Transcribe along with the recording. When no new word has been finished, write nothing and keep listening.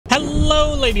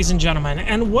ladies and gentlemen,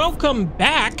 and welcome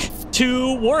back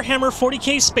to Warhammer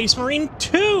 40K Space Marine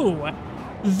 2.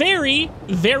 Very,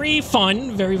 very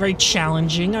fun, very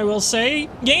challenging, I will say,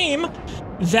 game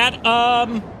that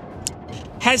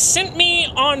has sent me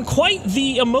on quite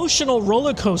the emotional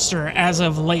roller coaster as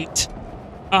of late.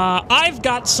 I've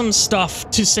got some stuff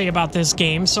to say about this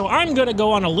game, so I'm gonna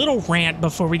go on a little rant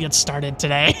before we get started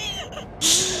today.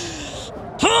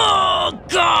 Oh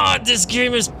god, this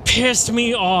game has pissed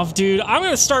me off, dude. I'm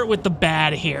gonna start with the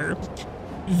bad here.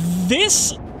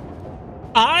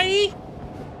 I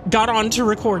got on to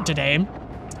record today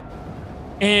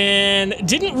and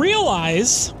didn't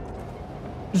realize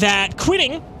that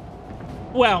quitting,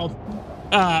 well,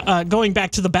 going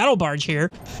back to the battle barge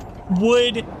here,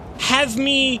 would have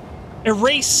me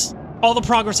erase all the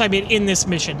progress I made in this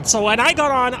mission. So when I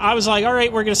got on, I was like, all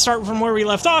right, we're gonna start from where we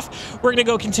left off. We're gonna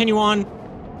go continue on.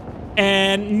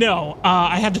 And no,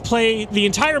 I had to play the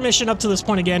entire mission up to this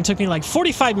point again. It took me like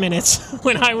 45 minutes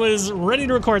when I was ready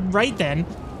to record right then,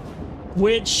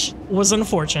 which was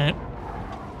unfortunate.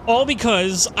 All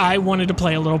because I wanted to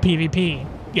play a little PvP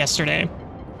yesterday.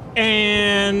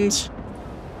 And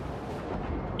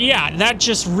yeah, that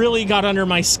just really got under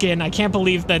my skin. I can't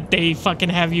believe that they fucking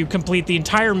have you complete the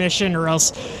entire mission or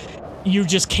else you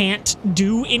just can't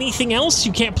do anything else.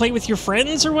 You can't play with your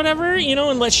friends or whatever, you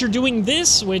know, unless you're doing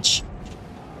this, which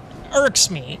irks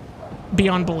me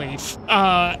beyond belief.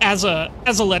 As a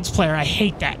Let's Player, I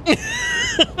hate that.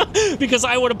 Because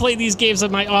I want to play these games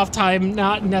at my off time,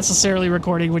 not necessarily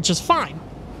recording, which is fine.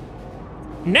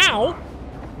 Now,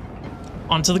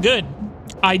 on to the good.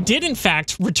 I did, in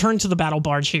fact, return to the battle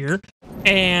barge here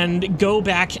and go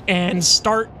back and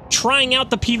start trying out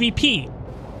the PvP.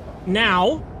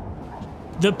 Now,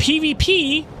 the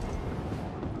PvP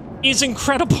is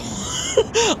incredible.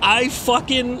 I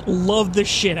fucking love the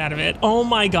shit out of it. Oh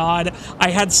my god.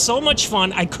 I had so much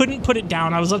fun. I couldn't put it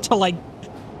down. I was up till like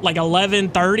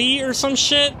 11:30 or some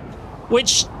shit,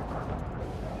 which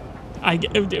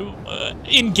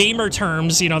in gamer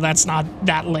terms, you know, that's not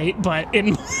that late, but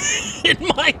in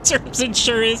my terms it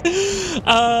sure is.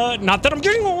 Not that I'm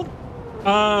getting old.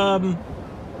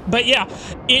 But yeah,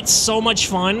 it's so much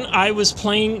fun. I was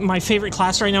playing, my favorite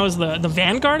class right now is the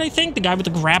Vanguard, I think. The guy with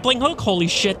the grappling hook. Holy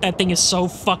shit, that thing is so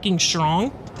fucking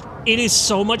strong. It is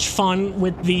so much fun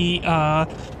with the,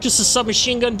 just a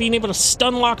submachine gun, being able to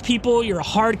stun lock people. You're a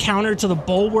hard counter to the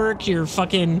bulwark. You're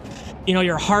fucking, you know,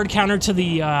 you're a hard counter to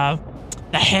the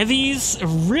heavies.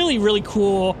 Really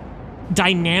cool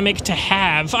dynamic to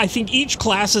have. I think each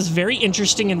class is very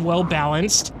interesting and well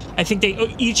balanced. I think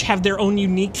they each have their own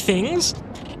unique things.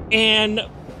 And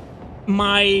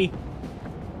my,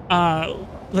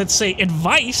 let's say,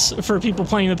 advice for people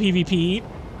playing the PvP,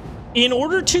 in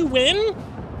order to win,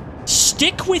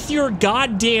 stick with your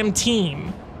goddamn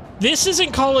team. This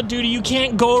isn't Call of Duty. You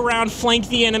can't go around, flank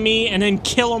the enemy, and then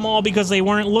kill them all because they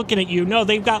weren't looking at you. No,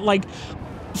 they've got like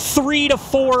 3 to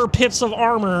 4 pips of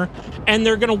armor, and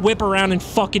they're gonna whip around and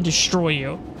fucking destroy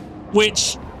you.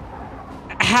 Which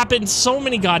happened so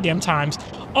many goddamn times.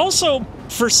 Also,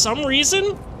 for some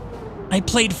reason, I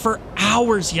played for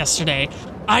hours yesterday.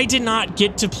 I did not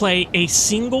get to play a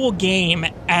single game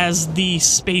as the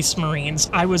Space Marines.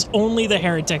 I was only the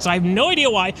Heretics. I have no idea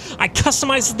why. I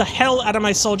customized the hell out of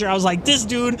my soldier. I was like, this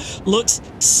dude looks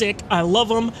sick. I love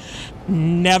him.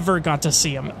 Never got to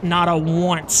see him. Not a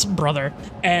once, brother.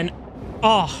 And,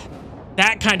 oh,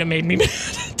 that kind of made me mad,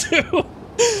 too.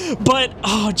 But,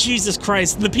 oh, Jesus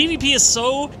Christ. The PvP is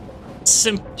so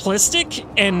simplistic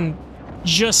and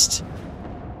just,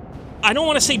 I don't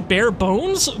want to say bare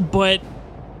bones, but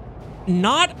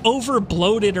not over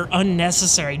bloated or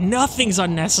unnecessary. Nothing's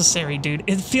unnecessary, dude.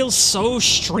 It feels so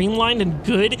streamlined and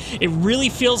good. It really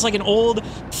feels like an old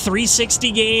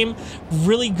 360 game,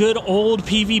 really good old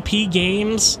PvP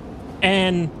games,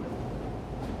 and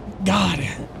God,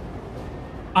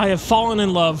 I have fallen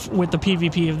in love with the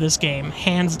PvP of this game,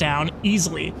 hands down,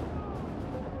 easily.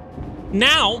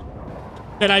 Now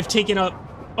that I've taken up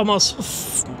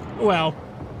almost, well,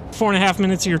 4.5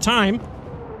 minutes of your time,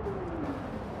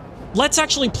 let's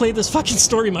actually play this fucking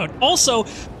story mode. Also,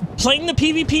 playing the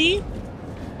PvP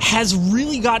has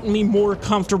really gotten me more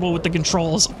comfortable with the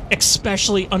controls,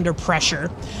 especially under pressure.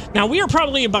 Now, we are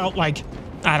probably about, like,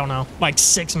 I don't know, like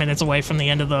 6 minutes away from the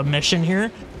end of the mission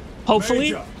here,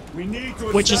 hopefully,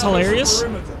 which is hilarious.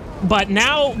 But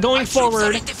now, going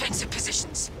forward,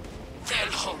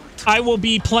 I will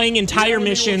be playing entire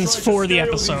missions for the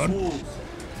episode.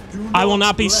 I will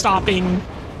not be stopping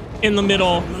in the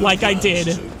middle like I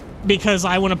did, because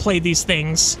I want to play these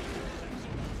things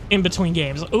in between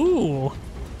games. Ooh.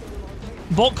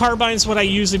 Bolt carbine is what I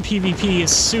use in PvP.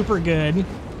 Is super good.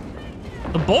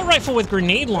 The bolt rifle with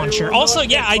grenade launcher. Also,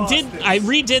 yeah, I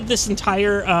redid this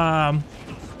entire,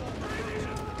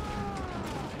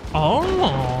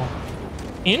 oh,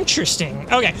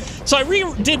 interesting. Okay, so I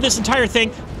redid this entire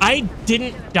thing. I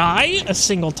didn't die a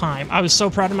single time. I was so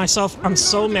proud of myself. I'm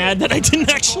so mad that I didn't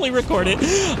actually record it.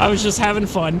 I was just having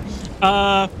fun.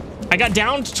 I got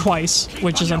downed twice,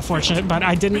 which is unfortunate, but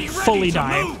I didn't fully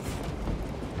die.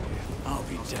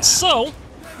 So,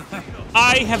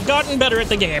 I have gotten better at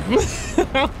the game.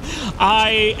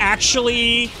 I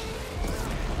actually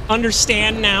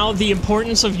understand now the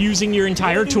importance of using your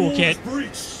entire toolkit,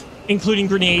 including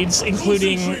grenades,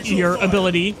 including your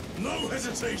ability. No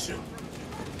hesitation.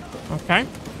 Okay,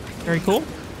 very cool.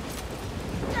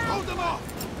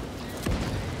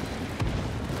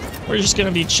 We're just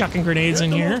gonna be chucking grenades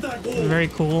in here. Very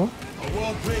cool.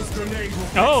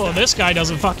 Oh, this guy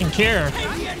doesn't fucking care.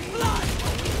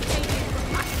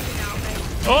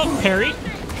 Oh, parry.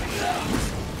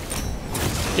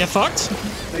 Get fucked.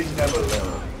 They never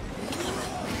learn.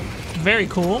 Very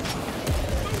cool.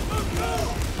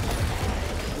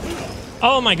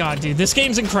 Oh my god, dude, this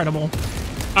game's incredible.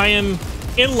 I am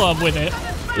in love with it.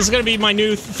 This is gonna be my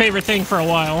new favorite thing for a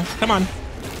while. Come on.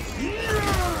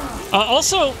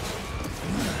 Also,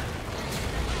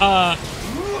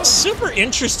 super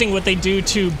interesting what they do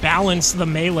to balance the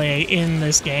melee in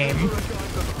this game.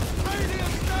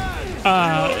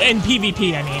 In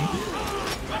PvP, I mean.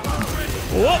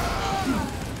 Whoop.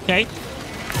 Okay.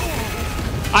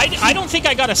 I don't think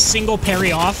I got a single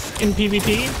parry off in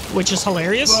PvP, which is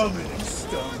hilarious.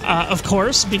 Of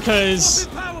course, because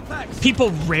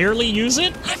people rarely use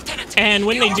it, and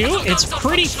when they do, it's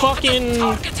pretty fucking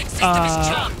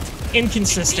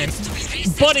inconsistent.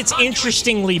 But it's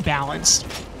interestingly balanced.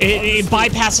 It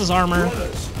bypasses armor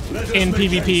in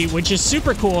PvP, which is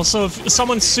super cool. So if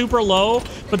someone's super low,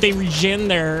 but they regen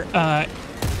their armor,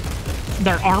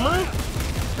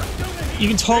 you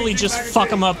can totally just fuck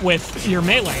them up with your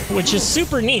melee, which is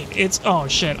super neat. It's, oh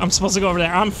shit, I'm supposed to go over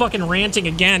there. I'm fucking ranting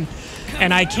again,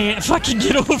 and I can't fucking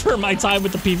get over my time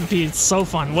with the PvP. It's so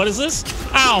fun. What is this?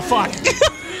 Ow, fuck.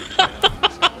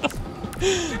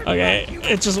 Okay,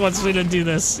 it just wants me to do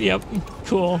this. Yep,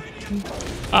 cool.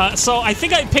 So I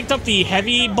think I picked up the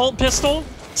heavy bolt pistol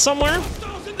somewhere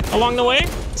along the way.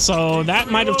 So that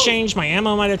might have changed. My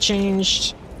ammo might have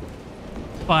changed.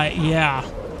 But yeah,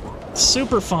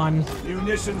 super fun.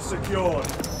 Munitions secured.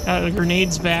 The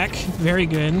grenades back. Very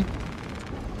good.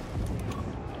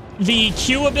 The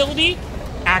Q ability,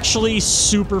 actually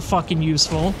super fucking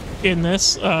useful in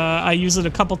this. I use it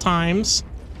a couple times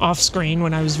off screen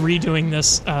when I was redoing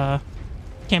this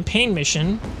campaign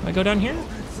mission. Do I go down here?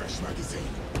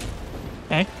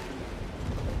 Okay.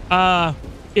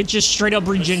 It just straight up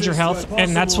regens your health,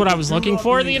 and that's what I was looking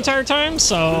for the entire time,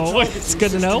 so it's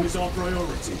good to know.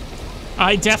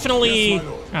 I definitely...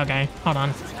 Okay, hold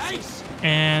on.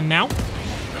 And now?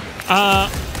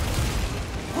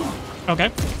 Okay.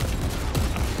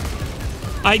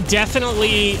 I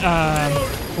definitely...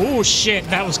 oh shit,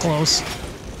 that was close.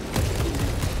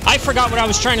 I forgot what I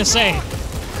was trying to say.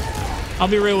 I'll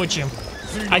be real with you.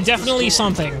 I definitely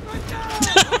something.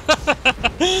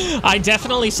 I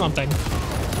definitely something.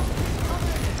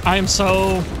 I am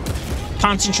so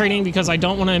concentrating because I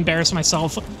don't want to embarrass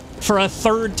myself for a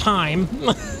third time.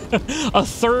 A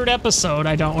third episode,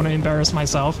 I don't want to embarrass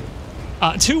myself.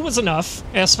 2 was enough,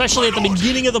 especially at the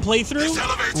beginning of the playthrough.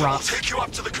 Rough. Take you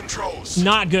up to the controls.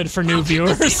 Not good for new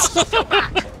viewers.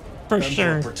 For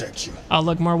sure.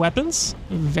 Look, more weapons.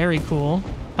 Very cool.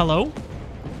 Hello.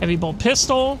 Heavy bolt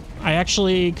pistol. I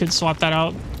actually could swap that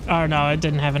out. Oh no, it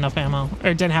didn't have enough ammo. Or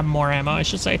it didn't have more ammo, I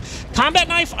should say. Combat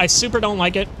knife, I super don't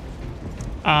like it.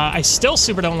 I still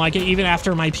super don't like it, even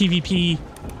after my PvP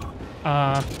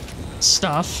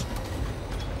stuff.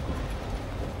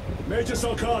 Major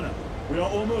Salkana, we are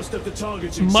almost at the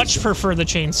target. Much prefer the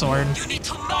chainsword. You need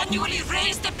to manually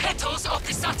raise the petals of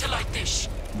the satellite dish.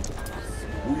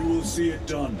 We will see it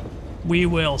done. We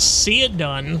will see it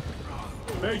done.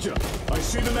 Major, I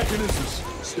see the mechanisms.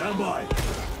 Stand by.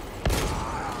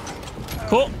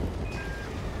 Cool.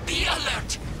 Be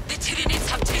alert. The Tyranids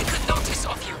have taken notice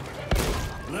of you.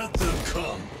 Let them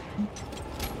come.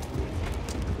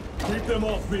 Keep them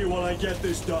off me while I get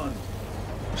this done.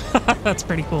 That's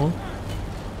pretty cool.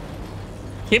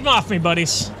 Keep them off me,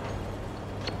 buddies.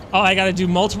 Oh, I gotta do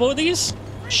multiple of these?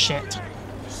 Shit.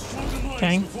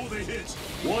 Okay.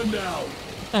 One down.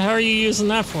 What the hell are you using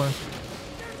that for?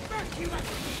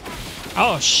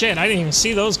 Oh shit, I didn't even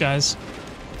see those guys.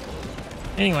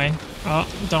 Anyway, oh,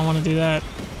 don't want to do that.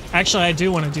 Actually, I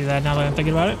do want to do that now that I'm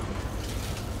thinking about it.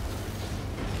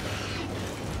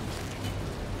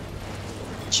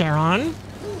 Charon.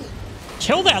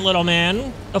 Kill that little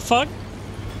man. The fuck?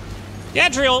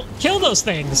 Gadriel, kill those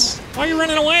things. Why are you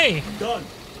running away? Done.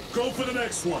 Go for the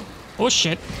next one. Oh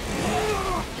shit.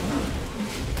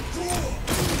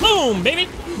 Boom, baby.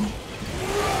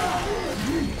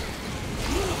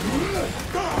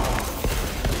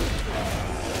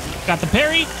 Got the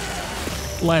parry.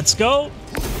 Let's go.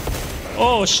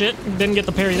 Oh shit, didn't get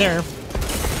the parry there.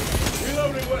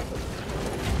 Reloading weapon.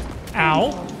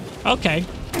 Ow. Okay.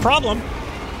 Problem.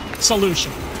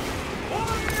 Solution.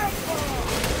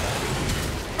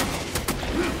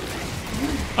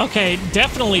 Okay,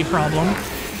 definitely problem.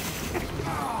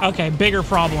 Okay, bigger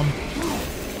problem.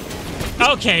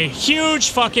 Okay, huge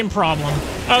fucking problem.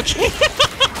 Okay.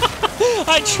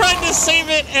 I tried to save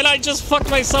it and I just fucked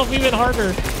myself even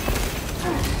harder.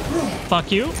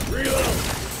 Fuck you.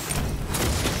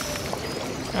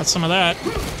 Got some of that.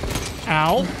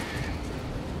 Ow.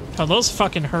 Oh, those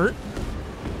fucking hurt.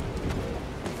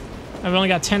 I've only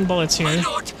got 10 bullets here. My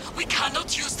lord, we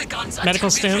cannot use the guns Medical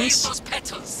until we raise stems. those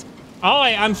petals. Oh,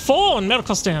 I'm full on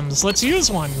medical stems. Let's use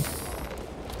one.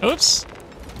 Oops.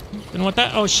 Didn't want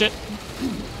that. Oh, shit.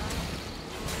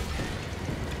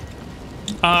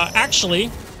 Actually,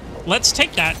 let's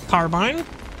take that carbine.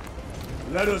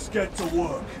 Let us get to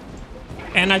work.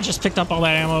 And I just picked up all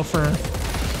that ammo for...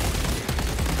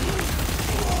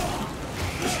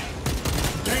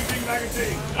 Changing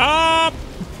magazine.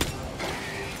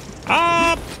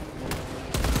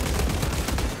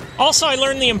 Also, I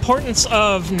learned the importance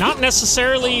of not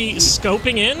necessarily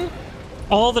scoping in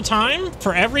all the time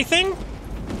for everything,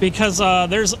 because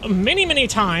there's many, many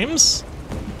times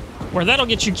where that'll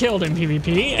get you killed in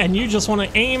PvP, and you just want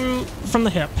to aim from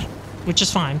the hip, which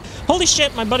is fine. Holy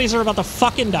shit, my buddies are about to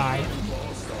fucking die.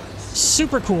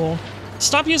 Super cool.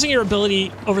 Stop using your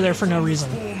ability over there for no reason.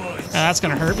 That's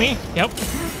gonna hurt me. Yep.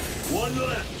 One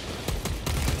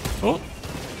left. Oh.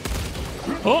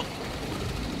 Oh.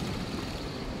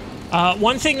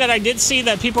 One thing that I did see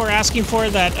that people are asking for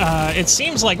that it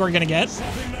seems like we're gonna get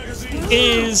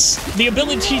is the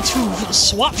ability to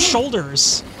swap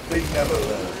shoulders.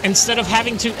 Instead of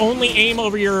having to only aim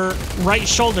over your right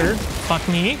shoulder. Fuck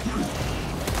me.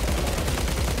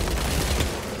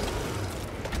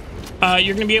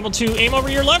 You're gonna be able to aim over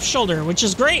your left shoulder, which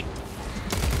is great.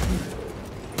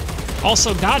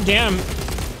 Also, goddamn,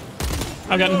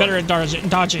 I've gotten better at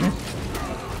dodging.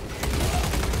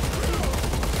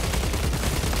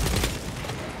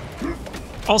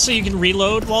 Also, you can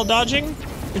reload while dodging,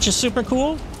 which is super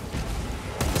cool.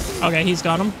 Okay, he's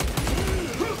got him.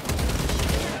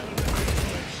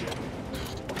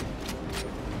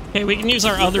 Okay, we can use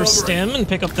our other stem and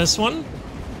pick up this one.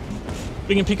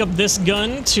 We can pick up this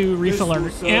gun to refill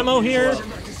our ammo here.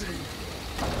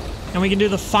 And we can do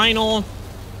the final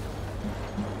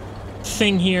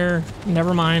thing here.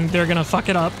 Never mind, they're gonna fuck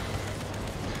it up.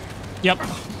 Yep,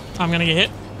 I'm gonna get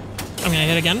hit. I'm gonna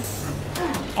hit again.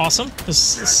 Awesome,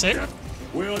 this is sick.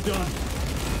 We are done.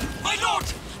 My lord,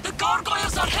 the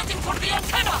gargoyles are heading for the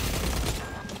antenna.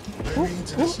 They mean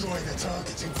to destroy the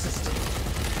targeting system.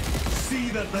 See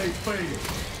that they fail.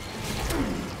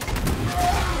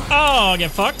 Oh,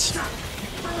 get fucked.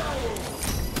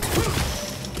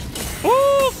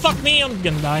 Ooh, fuck me, I'm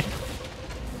gonna die.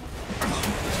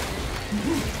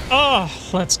 Oh,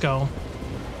 let's go.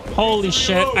 Holy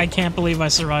shit, I can't believe I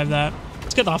survived that.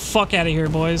 Let's get the fuck out of here,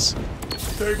 boys.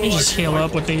 Let me just heal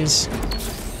up with these.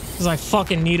 Because I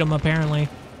fucking need them, apparently.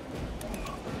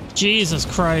 Jesus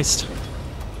Christ.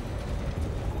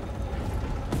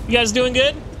 You guys doing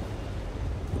good?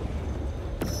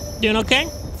 Doing okay?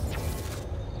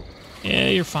 Yeah,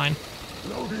 you're fine.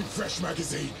 Loading fresh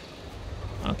magazine.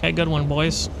 Okay, good one,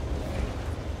 boys.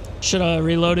 Should have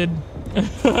reloaded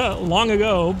long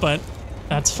ago, but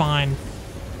that's fine.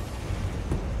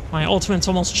 My ultimate's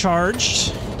almost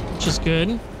charged, which is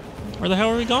good. Where the hell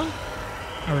are we going?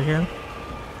 Over here.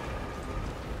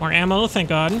 More ammo, thank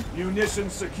God.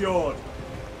 Munitions secured.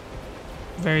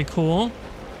 Very cool.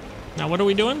 Now, what are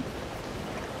we doing?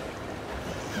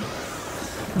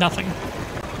 Nothing.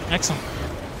 Excellent.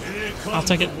 Here comes I'll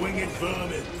take it. the winged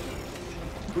vermin.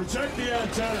 Protect the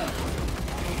antenna.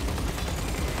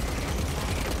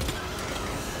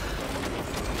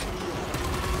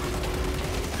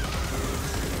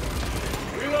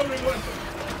 Reloading weapon.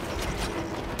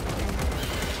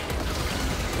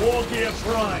 War gear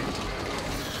primed.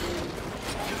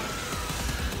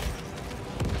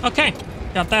 Okay,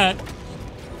 got that.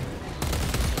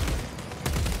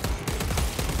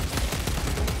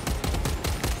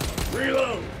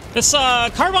 Reload. This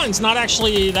carbine's not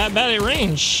actually that bad at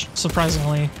range,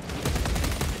 surprisingly.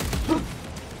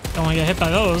 Don't want to get hit by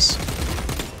those.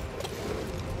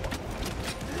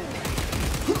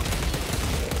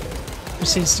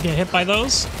 Proceeds to get hit by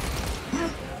those.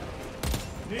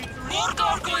 More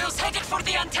gargoyles headed for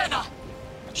the antenna.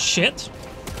 Shit.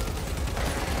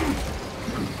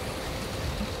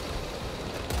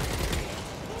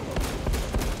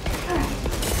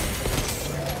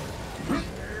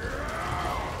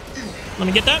 Let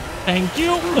me get that. Thank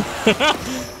you.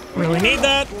 Really need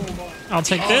that. I'll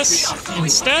take this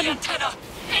instead.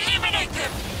 Eliminate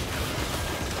them.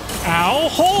 Ow.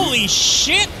 Holy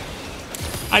shit.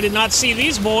 I did not see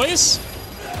these boys.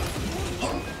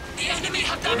 The enemy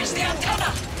have damaged the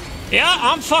antenna. Yeah,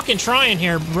 I'm fucking trying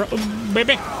here, bro,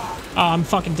 baby. Oh, I'm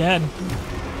fucking dead.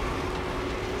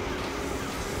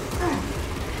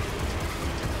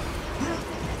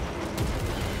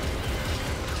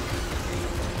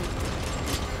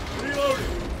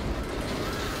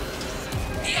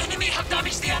 The enemy have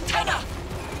damaged the antenna.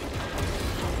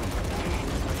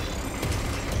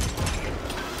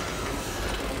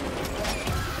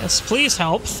 Yes, please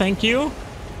help. Thank you.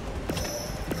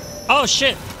 Oh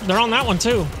shit, they're on that one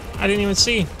too. I didn't even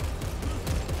see.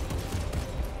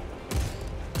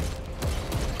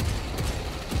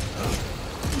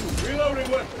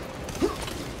 Reloading weapon.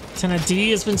 Antenna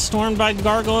D has been stormed by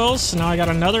gargoyles, so now I got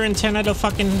another antenna to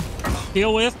fucking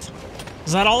deal with.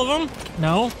 Is that all of them?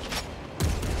 No.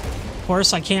 Of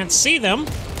course, I can't see them.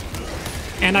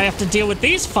 And I have to deal with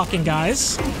these fucking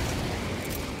guys.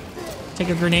 Take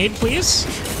a grenade, please.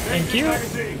 Thank you.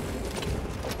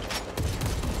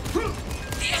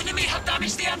 The enemy have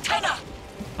damaged the antenna.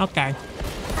 Okay.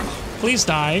 Please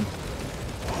die.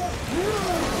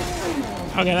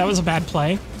 Okay, that was a bad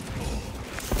play.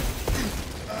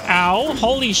 Ow.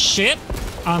 Holy shit.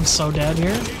 I'm so dead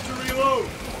here.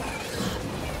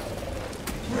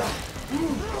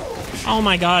 Oh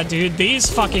my god, dude. These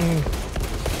fucking...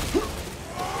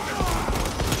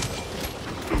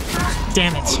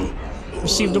 Damn it.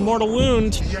 Received a mortal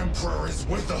wound. The Emperor is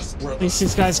with us, brother. At least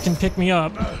these guys can pick me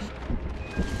up.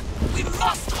 We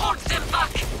must hold them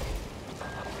back.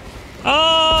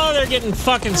 Oh, they're getting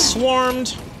fucking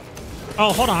swarmed.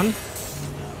 Oh, hold on.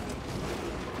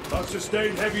 I've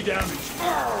sustained heavy damage.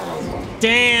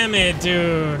 Damn it,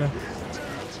 dude.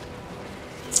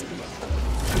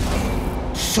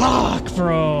 Fuck,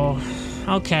 bro.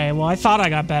 Okay, well, I thought I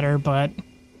got better, but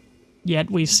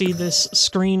yet we see this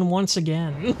screen once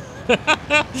again.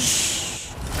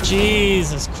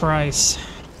 Jesus Christ.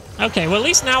 Okay, well, at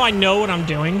least now I know what I'm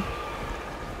doing.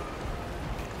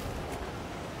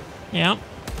 Yeah.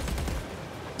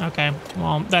 Okay,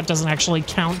 well, that doesn't actually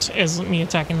count as me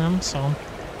attacking them, so...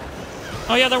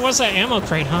 Oh yeah, there was that ammo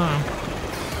crate, huh?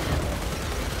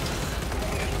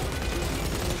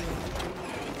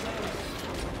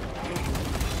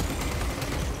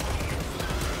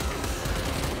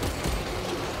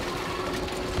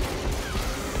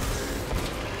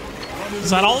 Is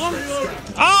that all of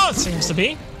them? Oh, it seems to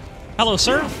be. Hello,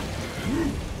 sir.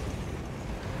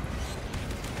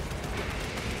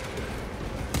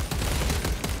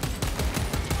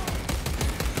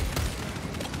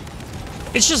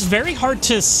 It's just very hard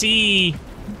to see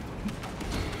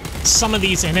some of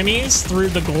these enemies through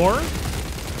the gore,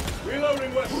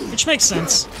 which makes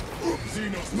sense.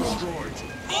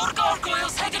 More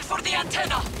gargoyles headed for the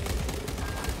antenna.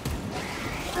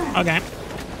 Okay,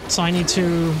 so I need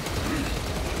to...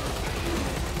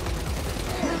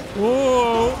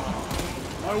 Whoa!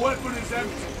 My weapon is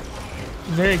empty.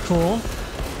 Very cool.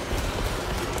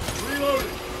 Reloading.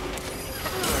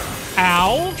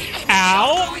 Ow!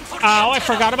 Ow! Ow! I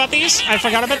forgot about these. I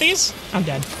forgot about these. I'm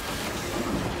dead.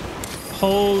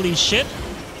 Holy shit!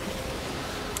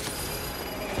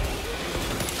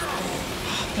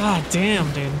 God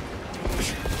damn, dude.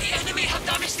 The enemy have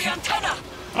damaged the antenna.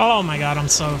 Oh my god, I'm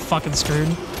so fucking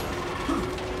screwed.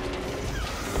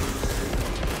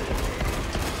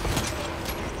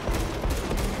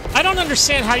 I don't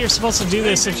understand how you're supposed to do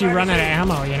this if you run out of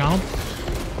ammo, you know?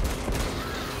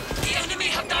 The enemy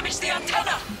have damaged the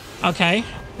antenna. Okay,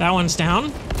 that one's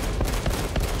down.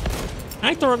 Can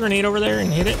I throw a grenade over there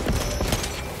and hit it?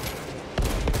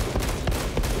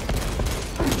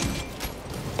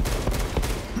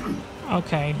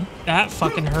 Okay, that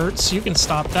fucking hurts. You can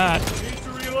stop that.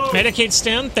 Medicaid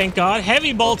stem, thank God.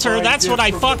 Heavy bolter, that's what I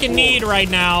fucking need right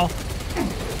now.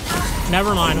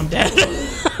 Never mind, I'm dead.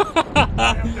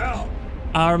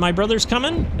 Are my brothers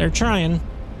coming? They're trying.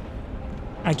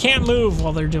 I can't move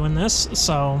while they're doing this,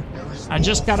 so I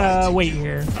just gotta wait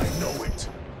here. I know it.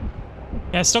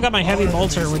 Yeah, I still got my heavy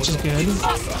bolter, which is good.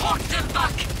 Must hold them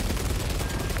back.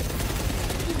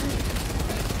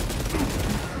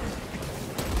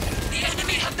 The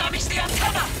enemy have damaged the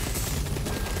antenna.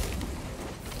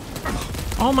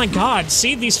 Oh my god,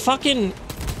 see these fucking...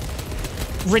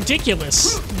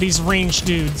 ridiculous, these ranged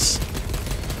dudes.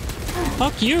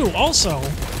 Fuck you, also.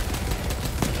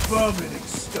 Vomiting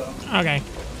stuff. Okay.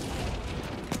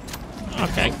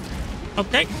 Okay.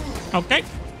 Okay. Okay.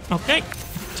 Okay.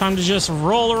 Time to just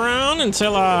roll around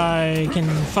until I can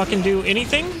fucking do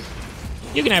anything.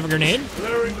 You can have a grenade.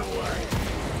 Clearing the way.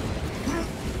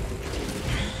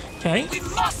 Okay. We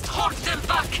must hold them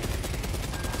back.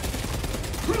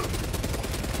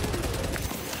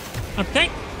 Okay.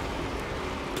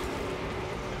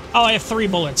 Oh, I have 3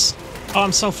 bullets. Oh,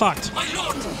 I'm so fucked. My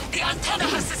lord, the antenna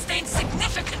has sustained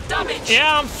significant damage.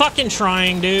 Yeah, I'm fucking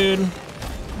trying, dude.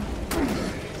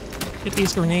 Get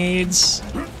these grenades.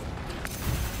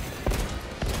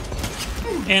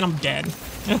 And I'm dead.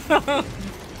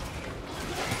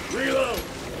 Reload.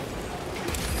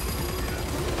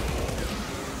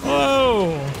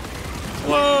 Whoa.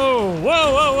 Whoa.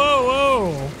 Whoa, whoa, whoa,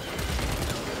 whoa.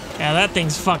 Yeah, that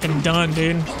thing's fucking done,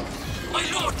 dude. My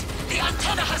lord, the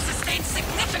antenna has sustained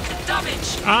significant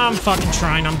damage. I'm fucking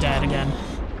trying. I'm dead again.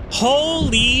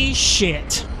 Holy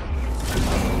shit.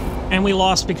 And we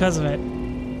lost because of it.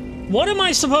 What am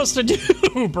I supposed to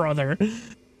do, brother?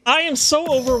 I am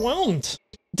so overwhelmed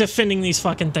defending these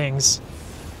fucking things.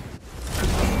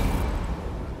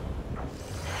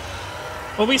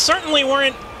 Well, we certainly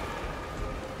weren't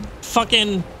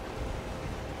fucking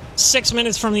 6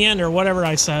 minutes from the end or whatever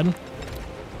I said.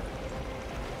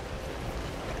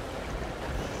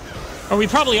 Or we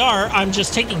probably are. I'm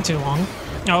just taking too long.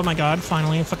 Oh my god,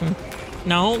 finally. Fucking...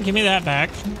 No, give me that back.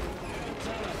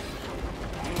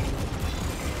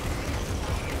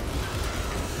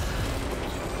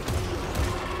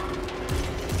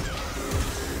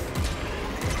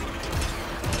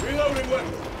 Reloading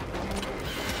weapon.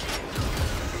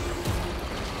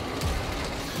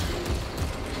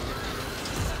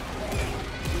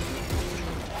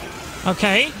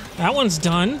 Okay, that one's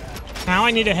done. Now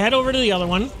I need to head over to the other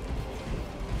one.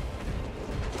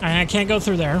 I can't go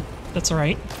through there. That's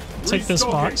alright. Take this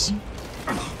box.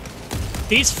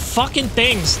 These fucking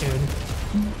things, dude.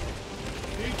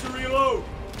 Need to reload.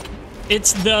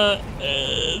 It's the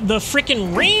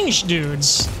freaking range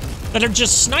dudes that are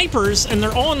just snipers and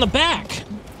they're all in the back.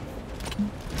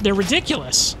 They're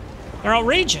ridiculous. They're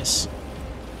outrageous.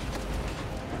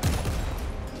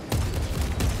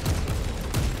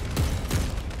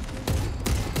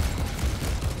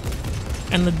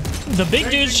 And the big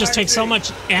dudes just take so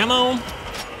much ammo.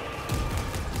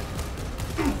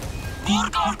 More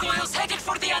gargoyles headed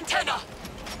for the antenna.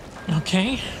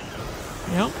 Okay.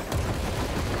 Yep.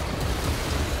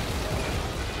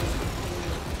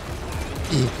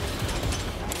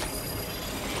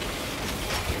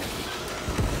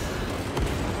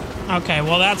 Okay,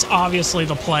 well that's obviously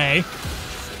the play.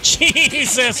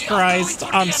 Jesus Christ,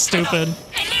 I'm stupid.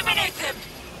 Eliminate them.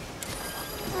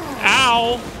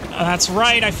 Ow! That's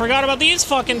right, I forgot about these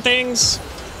fucking things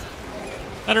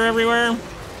that are everywhere.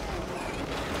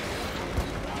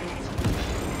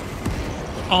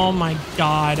 Oh my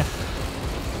god.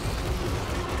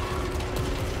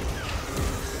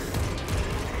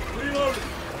 Reloading.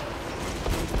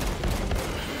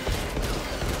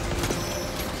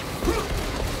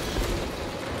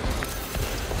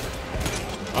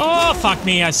 Oh, fuck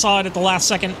me, I saw it at the last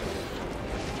second.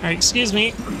 Alright, excuse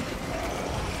me.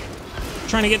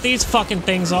 Trying to get these fucking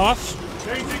things off.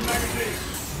 Changing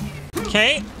magazine.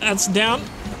 Okay, that's down.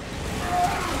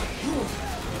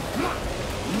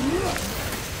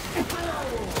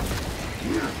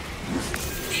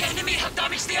 The enemy have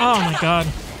damaged the Oh antenna. my god.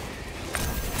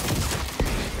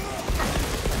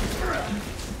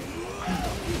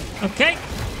 Okay.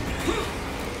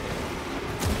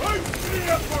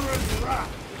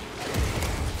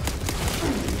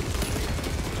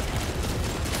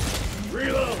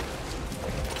 Reload.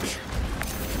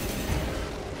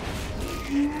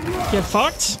 Get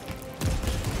fucked.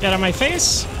 Get out of my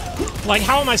face. Like,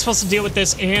 how am I supposed to deal with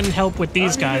this and help with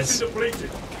these guys? Ammunition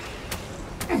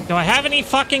depleted. Do I have any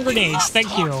fucking grenades?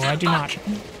 Thank you. I do not.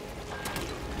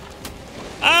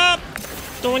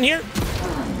 Go in here.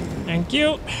 Thank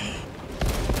you.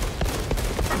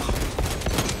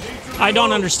 I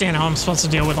don't understand how I'm supposed to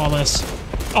deal with all this.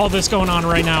 All this going on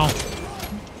right now.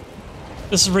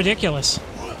 This is ridiculous.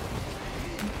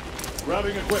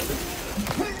 Grabbing equipment.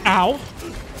 Ow.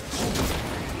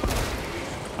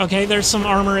 Okay, there's some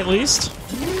armor at least.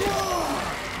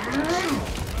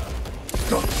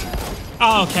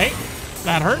 Oh, okay.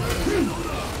 That hurt.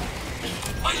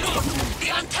 My lord, the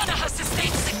antenna has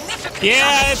sustained significant Yeah,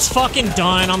 damage. it's fucking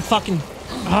done. I'm fucking...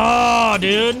 Oh,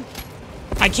 dude.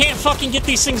 I can't fucking get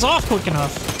these things off quick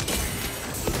enough.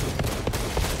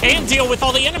 And deal with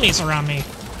all the enemies around me.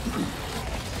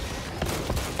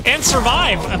 And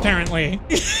survive, apparently.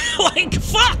 Like,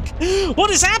 fuck! What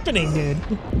is happening, dude?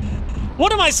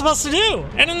 What am I supposed to do?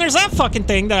 And then there's that fucking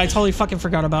thing that I totally fucking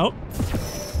forgot about.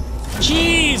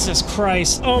 Jesus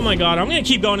Christ. Oh my god. I'm gonna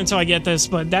keep going until I get this,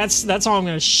 but that's all I'm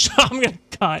gonna I'm gonna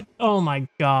cut. Oh my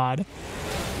god.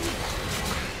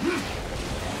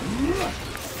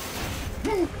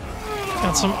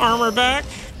 Got some armor back.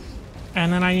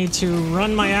 And then I need to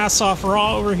run my ass off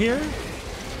raw over here.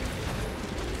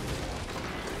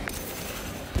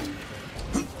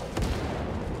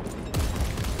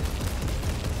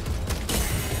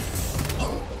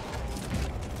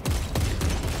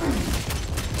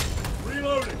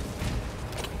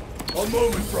 A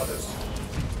moment, brothers.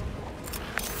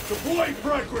 Deploy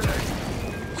frag grenade.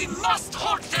 We must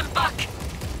hold them back.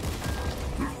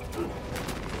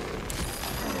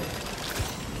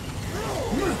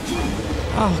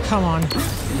 Oh, come on.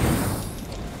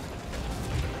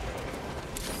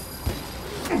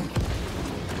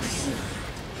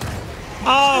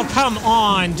 Oh, come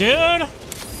on, dude.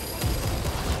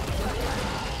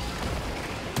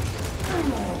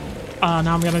 Oh,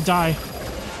 now I'm gonna die.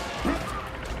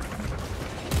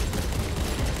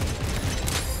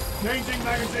 Changing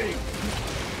magazine.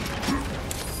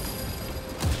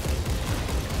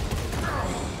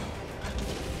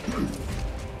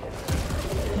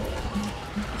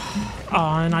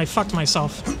 Oh, and I fucked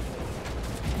myself.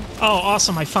 Oh,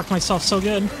 awesome. I fucked myself so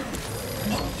good.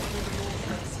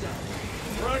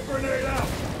 Frag grenade out.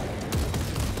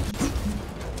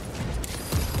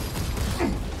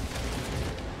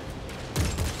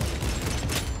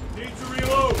 Need to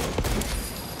reload.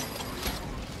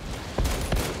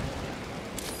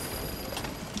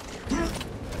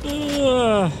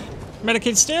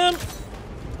 Medicate stim.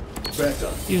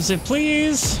 Better. Use it,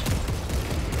 please.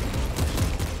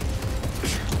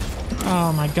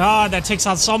 Oh my god, that takes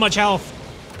out so much health.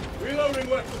 Reloading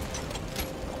weapon.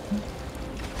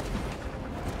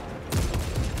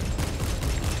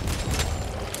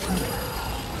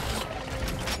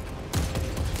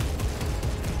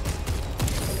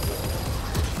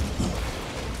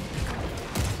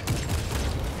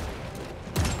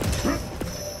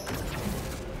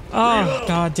 Oh,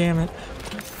 god damn it.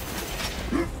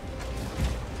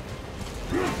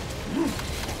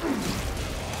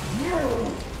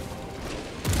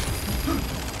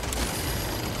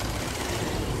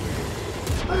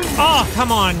 Oh,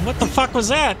 come on. What the fuck was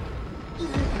that?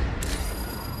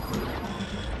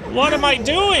 What am I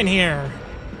doing here?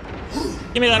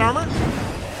 Give me that armor.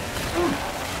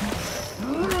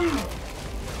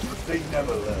 They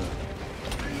never learn.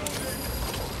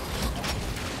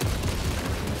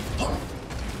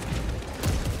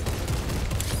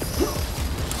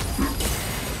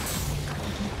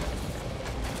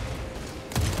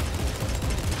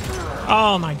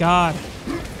 Oh my god.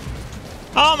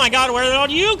 Oh my god, where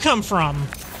did you come from?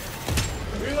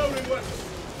 Reloading weapon.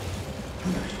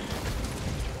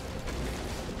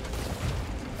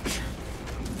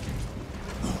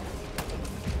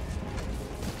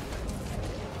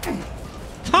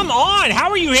 Come on, how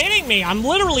are you hitting me? I'm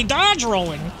literally dodge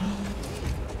rolling.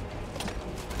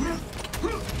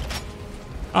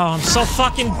 Oh, I'm so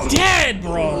fucking dead,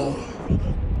 bro.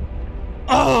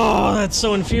 Oh, that's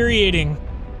so infuriating.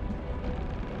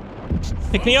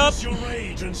 Pick me up. Your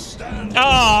rage and stand.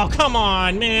 Oh, come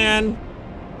on, man.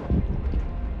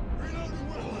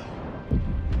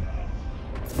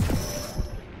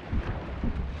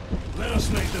 Let us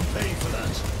make them pay for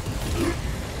that.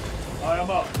 I am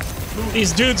up. Move.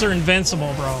 These dudes are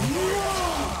invincible, bro.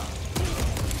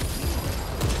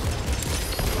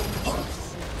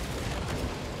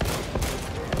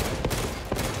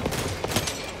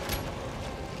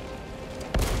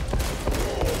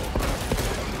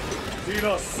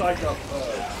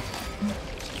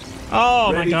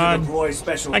 Oh my god.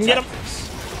 I can get him.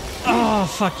 Oh,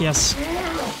 fuck yes.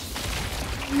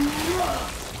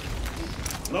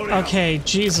 Okay,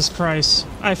 Jesus Christ.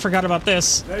 I forgot about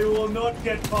this. They will not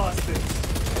get past it.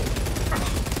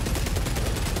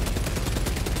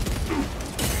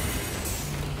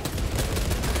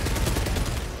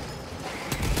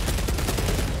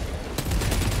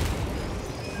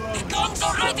 The guns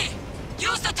are ready.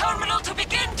 Use the terminal to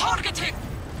begin targeting.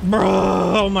 Bro,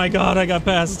 oh my god, I got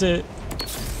past it.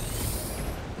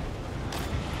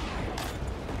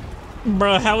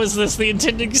 Bro, how is this the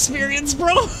intended experience,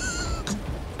 bro?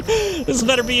 This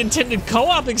better be intended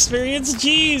co-op experience.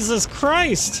 Jesus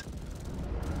Christ.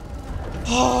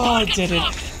 Oh, I did it.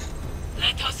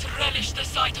 Let us relish the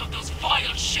sight of those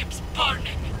vile ships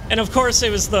burning. And of course, it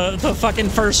was the fucking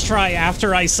first try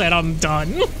after I said I'm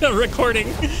done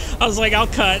recording. I was like, I'll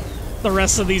cut the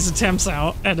rest of these attempts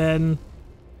out, and then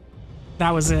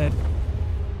That was it.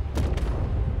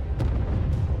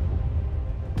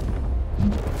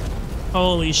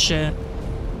 Holy shit.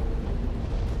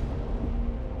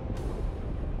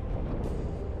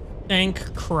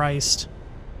 Thank Christ.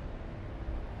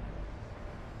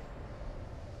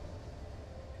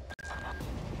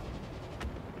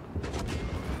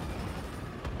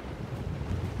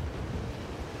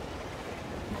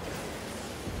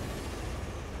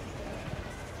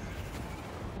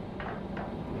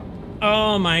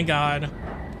 Oh my God.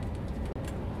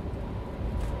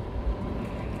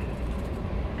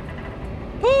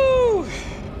 Woo!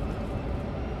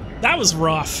 That was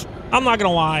rough. I'm not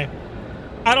gonna lie.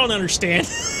 I don't understand.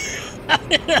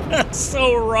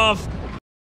 So rough.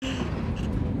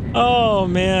 Oh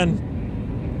man.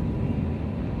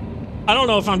 I don't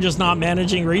know if I'm just not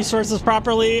managing resources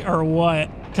properly or what,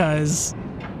 because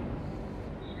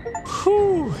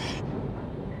whew.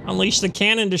 Unleash the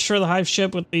cannon, destroy the hive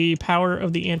ship with the power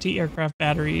of the anti-aircraft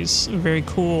batteries. Very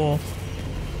cool.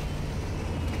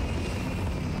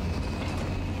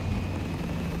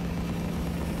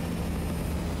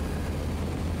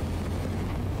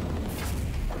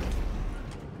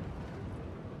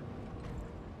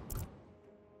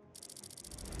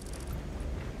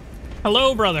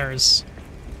 Hello, brothers.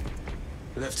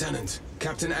 Lieutenant,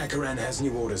 Captain Akaran has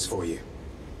new orders for you.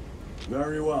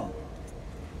 Very well.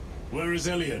 Where is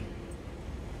Elian?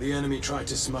 The enemy tried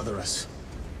to smother us.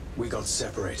 We got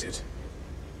separated.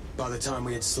 By the time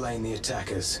we had slain the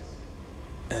attackers,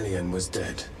 Elian was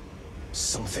dead.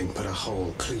 Something put a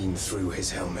hole clean through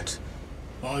his helmet.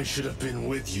 I should have been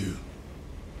with you.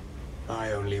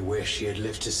 I only wish he had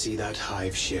lived to see that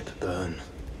hive ship burn.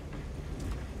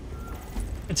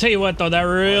 I tell you what, though, that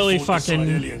really I fought beside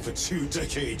fucking... Elian for 2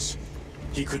 decades.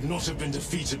 He could not have been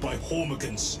defeated by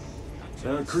Hormigans.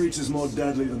 There are creatures more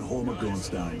deadly than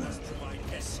Hormigons down there.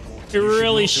 It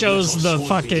really shows the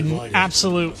fucking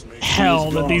absolute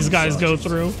hell that these guys go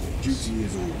through. Duty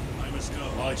is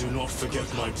all. I do not forget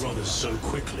my brothers so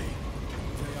quickly.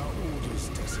 They are orders,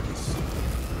 Decimus.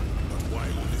 But why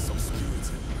all this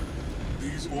obscurity?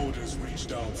 These orders reach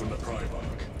down from the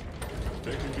Primarch.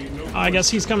 There can be no I guess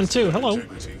he's coming too. Hello.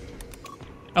 integrity.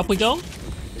 Up we go.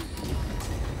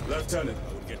 Lieutenant,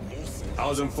 I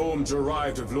was informed you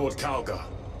arrived with Lord Kalgar.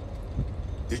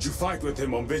 Did you fight with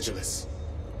him on Vigilus?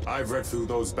 I've read through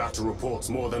those battle reports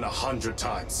more than 100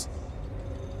 times.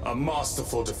 A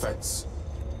masterful defense.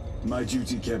 My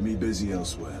duty kept me busy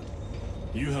elsewhere.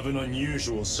 You have an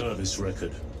unusual service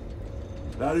record.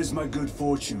 That is my good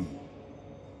fortune.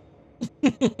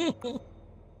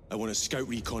 I want a scout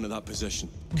recon of that position.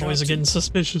 Boys are getting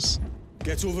suspicious.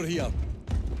 Get over here.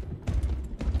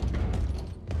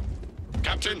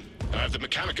 Captain, I have the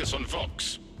Mechanicus on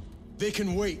Vox. They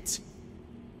can wait.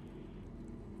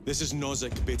 This is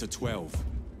Nozick Beta 12,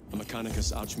 a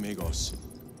Mechanicus Archmagos.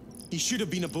 He should have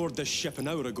been aboard this ship an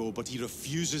hour ago, but he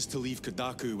refuses to leave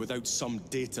Kadaku without some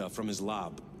data from his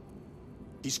lab.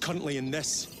 He's currently in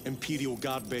this Imperial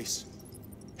Guard base.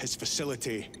 His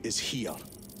facility is here.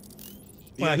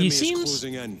 The Well, enemy he is seems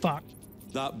closing in. fucked.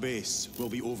 That base will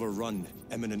be overrun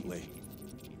imminently.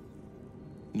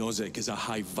 Nozick is a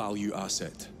high-value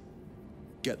asset.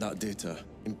 Get that data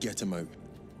and get him out.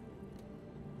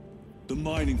 The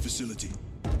mining facility.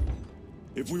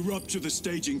 If we rupture the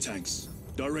staging tanks,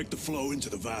 direct the flow into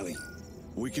the valley,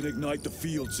 we can ignite the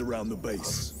fields around the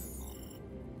base.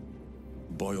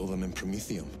 Boil them in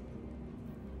promethium.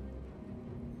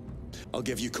 I'll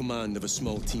give you command of a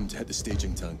small team to hit the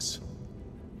staging tanks.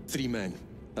 3 men.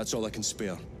 That's all I can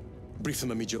spare. Brief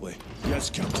them immediately. Yes,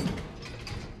 Captain.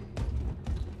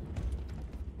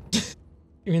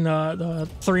 You mean the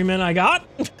 3 men I got?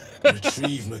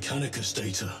 Retrieve Mechanicus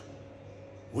data.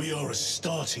 We are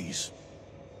Astartes.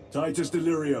 Titus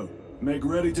Delirio, make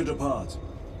ready to depart.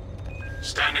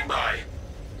 Standing by.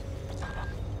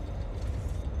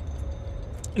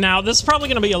 Now, this is probably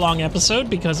going to be a long episode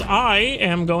because I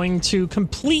am going to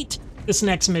complete this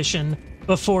next mission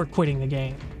before quitting the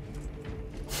game.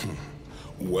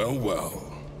 Well,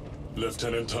 well.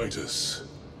 Lieutenant Titus.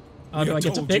 Oh, do I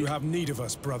get to pick? You have need of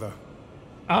us, brother.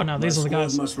 Oh, no, these are the My squad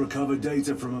guys. must recover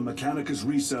data from a Mechanicus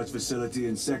research facility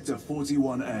in Sector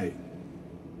 41A.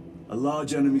 A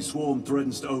large enemy swarm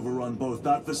threatens to overrun both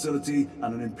that facility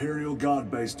and an Imperial Guard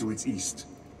base to its east.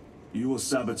 You will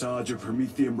sabotage a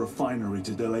Promethium refinery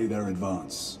to delay their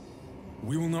advance.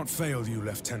 We will not fail you,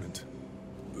 Lieutenant.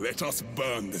 Let us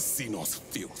burn the Xenos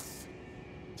filth.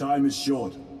 Time is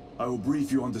short. I will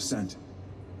brief you on descent.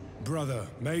 Brother,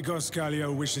 Magos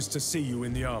Gallio wishes to see you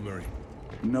in the armory.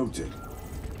 Noted.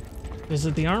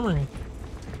 Visit the armory.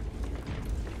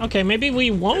 Okay, maybe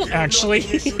we won't actually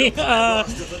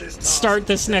start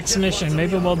this next mission.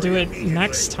 Maybe we'll do it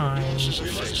next time.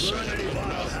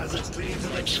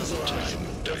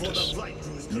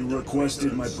 You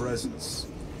requested my presence.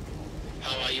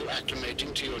 How are you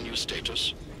acclimating to your new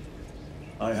status?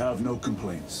 I have no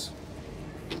complaints.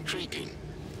 Intriguing.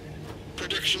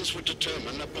 Predictions would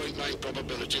determine a 0.9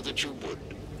 probability that you would.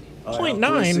 I have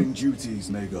 0.9? pressing duties,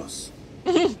 Magos.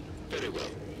 Very well.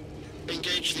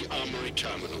 Engage the armory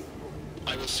terminal.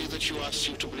 I will see that you are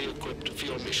suitably equipped for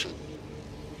your mission.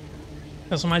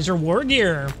 Customize your war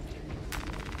gear.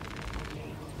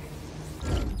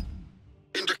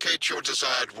 Indicate your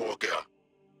desired war gear,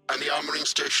 and the armoring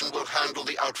station will handle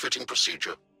the outfitting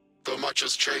procedure, though much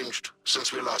has changed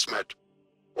since we last met.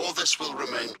 All this will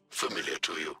remain familiar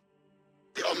to you.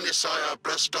 The Omnisire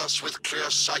blessed us with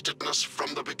clear-sightedness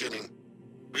from the beginning.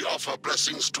 We offer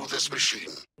blessings to this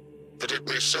machine, that it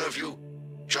may serve you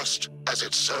just as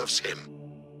it serves him.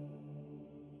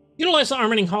 Utilize the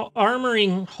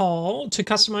armoring hall to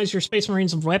customize your Space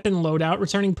Marines' weapon loadout,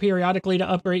 returning periodically to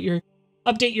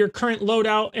update your current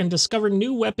loadout and discover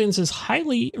new weapons is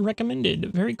highly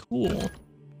recommended. Very cool.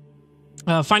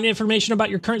 Find information about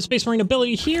your current Space Marine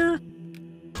ability here.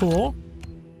 Cool.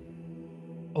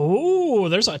 Oh,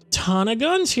 there's a ton of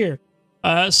guns here.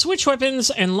 Switch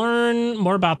weapons and learn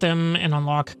more about them and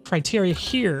unlock criteria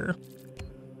here.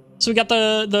 So we got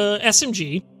the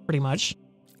SMG, pretty much.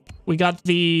 We got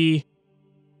the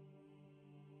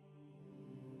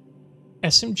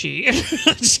SMG.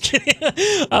 Just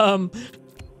kidding.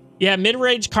 Yeah,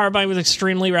 mid-range carbine with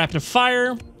extremely rapid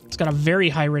fire. It's got a very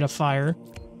high rate of fire.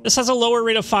 This has a lower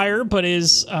rate of fire, but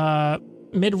is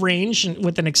mid-range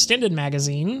with an extended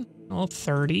magazine. Oh,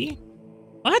 30.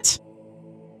 What?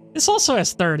 This also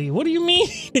has 30. What do you mean?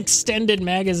 Extended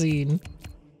magazine.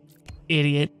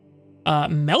 Idiot.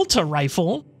 Melta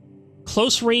rifle.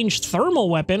 Close range thermal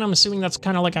weapon. I'm assuming that's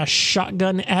kind of like a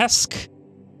shotgun-esque.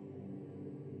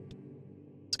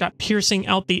 It's got piercing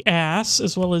out the ass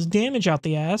as well as damage out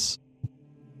the ass.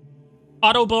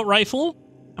 Auto bolt rifle.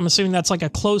 I'm assuming that's like a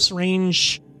close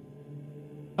range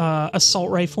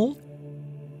assault rifle.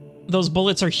 Those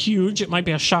bullets are huge. It might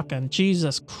be a shotgun.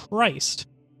 Jesus Christ.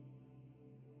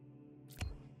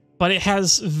 But it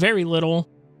has very little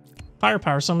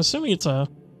firepower, so I'm assuming it's a...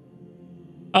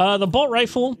 the bolt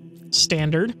rifle,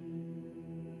 standard.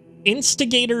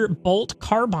 Instigator bolt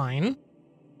carbine.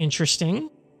 Interesting.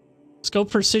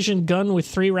 Scope precision gun with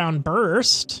 3-round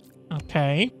burst.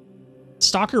 Okay.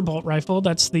 Stalker bolt rifle,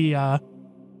 that's the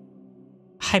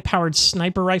high-powered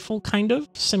sniper rifle, kind of.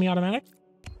 Semi-automatic.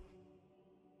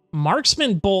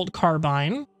 Marksman bolt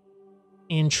carbine.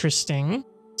 Interesting.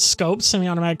 Scope,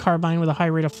 semi-automatic carbine with a high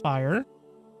rate of fire.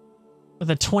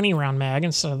 With a 20-round mag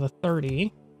instead of the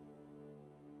 30.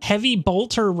 Heavy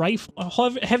bolter rifle.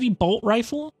 Heavy bolt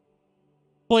rifle.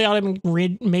 Fully automatic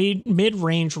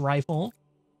mid-range rifle.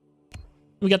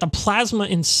 We got the plasma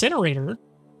incinerator.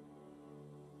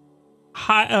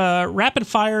 High, rapid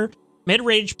fire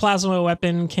mid-range plasma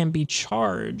weapon can be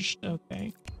charged.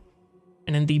 Okay.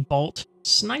 And then the bolt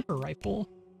sniper rifle,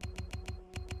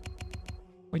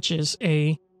 which is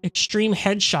a extreme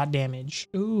headshot damage.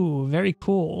 Ooh, very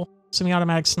cool.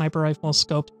 Semi-automatic sniper rifle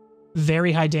scoped.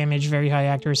 Very high damage, very high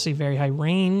accuracy, very high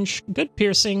range. Good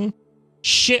piercing.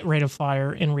 Shit rate of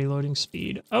fire and reloading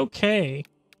speed. Okay.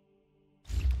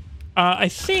 I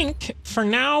think for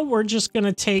now we're just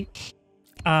gonna take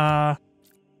I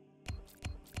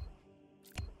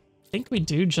think we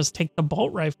do just take the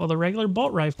bolt rifle, the regular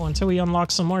bolt rifle, until we unlock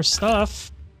some more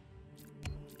stuff.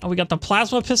 Oh, we got the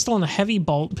plasma pistol and the heavy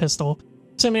bolt pistol.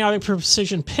 Semi-automatic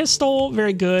precision pistol,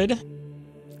 very good.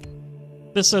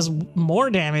 This does more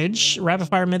damage. Rapid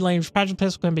fire mid-range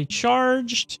pistol can be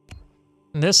charged.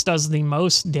 And this does the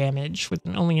most damage with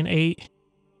only an 8.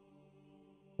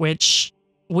 Which,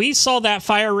 we saw that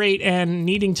fire rate and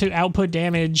needing to output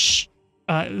damage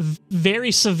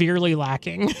very severely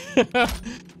lacking.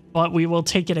 But we will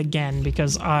take it again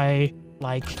because I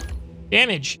like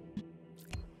damage.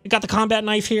 We got the combat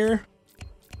knife here.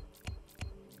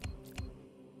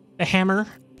 The hammer.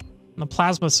 And the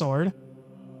plasma sword.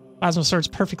 Plasma sword's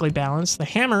perfectly balanced. The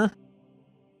hammer.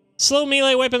 Slow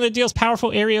melee weapon that deals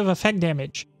powerful area of effect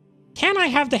damage. Can I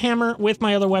have the hammer with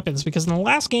my other weapons? Because in the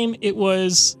last game, it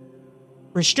was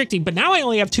restricting. But now I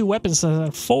only have 2 weapons instead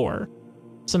of 4.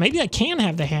 So maybe I can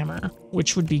have the hammer,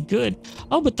 which would be good.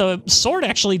 Oh, but the sword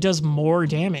actually does more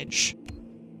damage.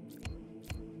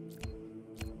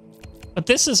 But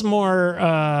this is more,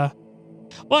 well,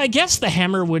 I guess the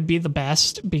hammer would be the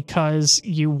best because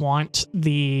you want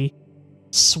the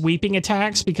sweeping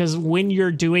attacks, because when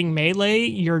you're doing melee,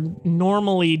 you're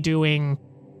normally doing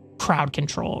crowd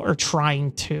control, or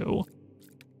trying to.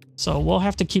 So we'll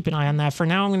have to keep an eye on that. For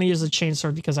now, I'm going to use the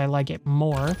chainsword because I like it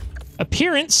more.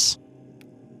 Appearance.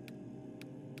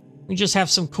 We just have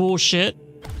some cool shit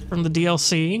from the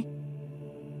DLC.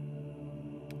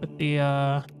 With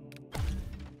the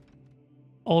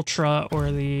Ultra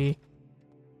or the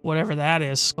whatever that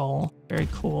is skull. Very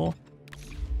cool.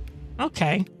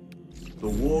 Okay. The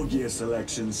war gear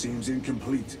selection seems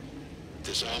incomplete.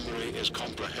 This armory is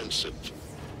comprehensive,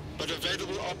 but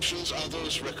available options are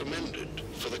those recommended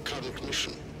for the current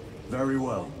mission. Very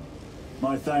well.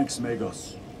 My thanks,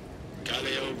 Magos.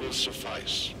 Galileo will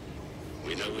suffice.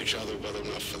 We know each other well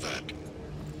enough for that.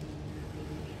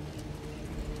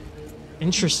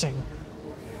 Interesting.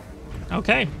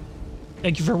 Okay.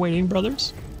 Thank you for waiting,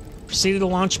 brothers. Proceed to the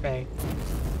launch bay.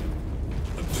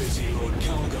 A pity Lord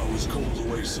Calgar was called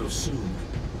away so soon.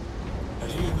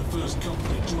 Had he and the first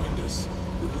company joined us,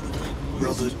 we would have been...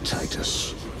 Brother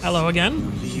Titus. Hello again.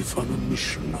 You leave on a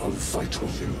mission of vital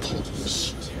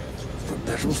importance. The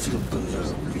battlefield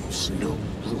below leaves no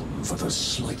room for the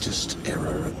slightest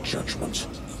error of judgment.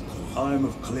 I am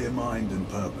of clear mind and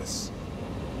purpose.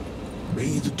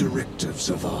 May the directives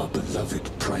of our beloved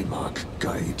Primarch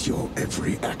guide your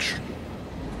every action.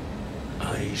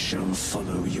 I shall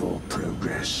follow your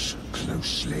progress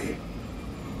closely.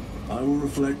 I will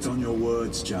reflect on your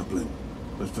words, Chaplain.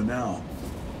 But for now,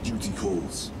 duty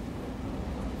calls.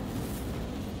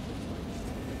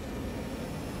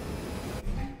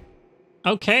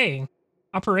 Okay.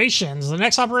 Operations. The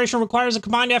next operation requires a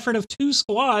combined effort of 2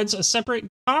 squads. A separate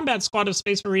combat squad of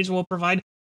Space Marines will provide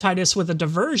Titus with a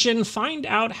diversion. Find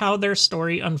out how their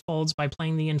story unfolds by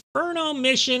playing the Inferno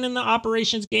mission in the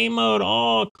operations game mode.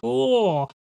 Oh, cool.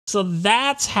 So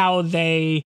that's how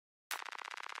they...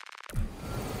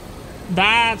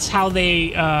 I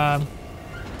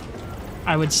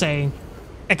would say,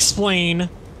 explain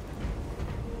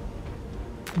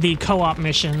the co-op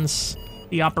missions,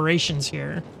 the operations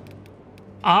here.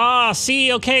 Ah,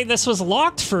 see, okay, this was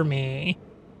locked for me.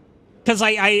 Because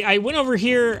I went over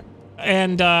here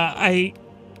and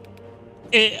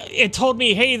it told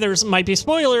me, hey, there's might be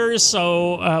spoilers,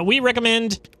 so we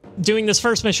recommend doing this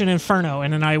first mission, Inferno.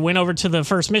 And then I went over to the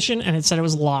first mission and it said it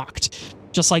was locked.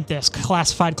 Just like this.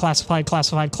 Classified, classified,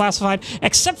 classified, classified.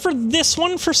 Except for this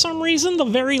one for some reason, the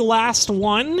very last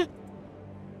one.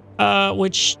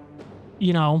 Which,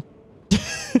 you know,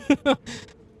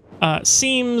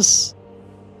 seems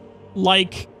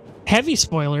like heavy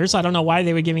spoilers. I don't know why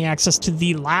they would give me access to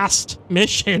the last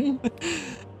mission.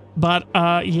 But,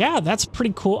 yeah, that's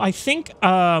pretty cool. I think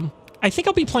I'll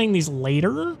be playing these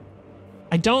later.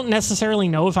 I don't necessarily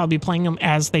know if I'll be playing them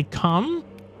as they come.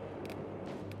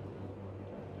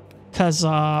 Because,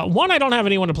 one, I don't have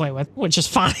anyone to play with, which is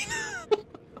fine.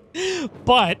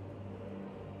 But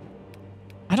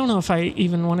I don't know if I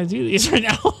even want to do these right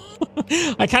now.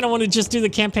 I kind of want to just do the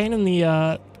campaign and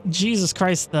the, Jesus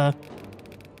Christ, the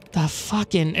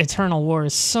fucking Eternal War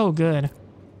is so good.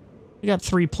 We got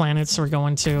 3 planets we're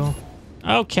going to.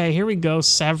 Okay, here we go,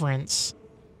 Severance.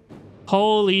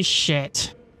 Holy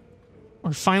shit.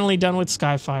 We're finally done with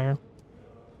Skyfire.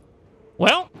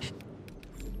 Well...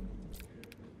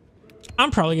 I'm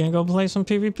probably gonna go play some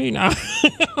PvP now.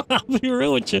 I'll be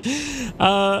real with you.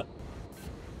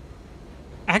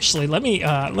 Actually, let me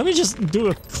just do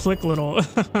a quick little.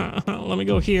 Let me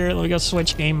go here. Let me go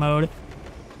switch game mode.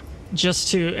 Just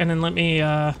to, and then let me.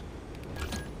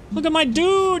 Look at my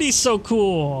dude. He's so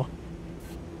cool.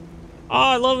 Oh,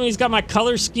 I love him. He's got my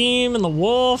color scheme and the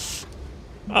wolf.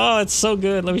 Oh, it's so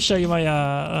good. Let me show you my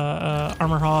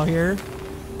armor haul here.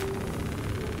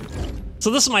 So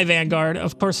this is my Vanguard.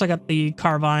 Of course, I got the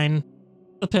carbine,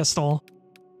 the pistol,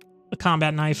 the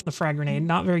combat knife, the frag grenade.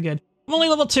 Not very good. I'm only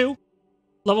level 2.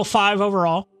 Level 5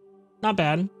 overall. Not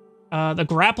bad. The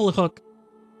grapple hook.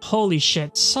 Holy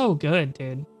shit. So good,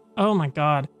 dude. Oh my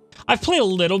god. I've played a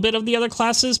little bit of the other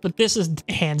classes, but this is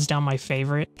hands down my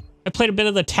favorite. I played a bit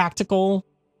of the tactical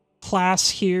class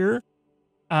here.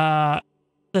 The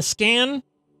scan.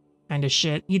 Kind of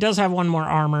shit. He does have one more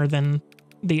armor than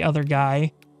the other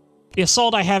guy. The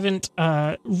assault I haven't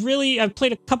really... I've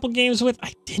played a couple games with.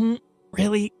 I didn't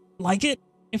really like it,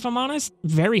 if I'm honest.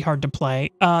 Very hard to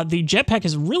play. The jetpack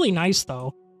is really nice,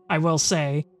 though, I will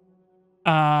say.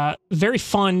 Very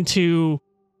fun to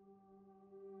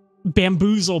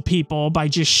bamboozle people by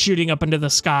just shooting up into the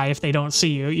sky if they don't see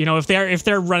you. You know, if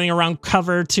they're running around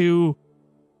cover to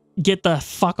get the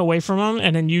fuck away from them,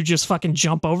 and then you just fucking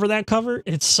jump over that cover.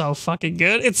 It's so fucking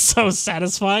good. It's so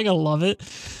satisfying. I love it.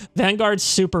 Vanguard's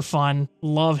super fun.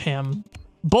 Love him.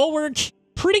 Bulwark,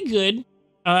 pretty good.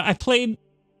 I played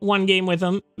one game with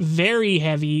him. Very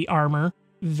heavy armor.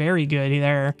 Very good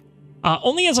there.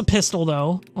 Only as a pistol,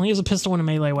 though. Only as a pistol and a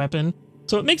melee weapon.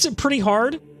 So it makes it pretty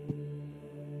hard.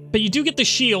 But you do get the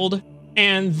shield,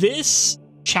 and this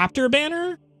chapter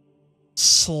banner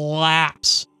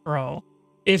slaps, bro.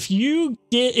 If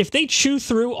they chew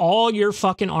through all your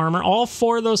fucking armor, all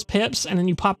 4 of those pips, and then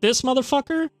you pop this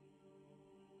motherfucker,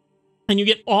 and you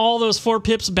get all those 4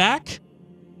 pips back,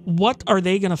 what are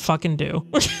they gonna fucking do?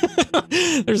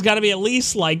 There's gotta be at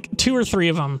least like 2 or 3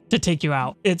 of them to take you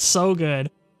out. It's so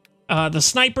good. The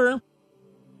sniper,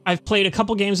 I've played a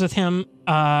couple games with him.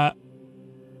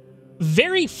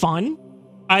 Very fun.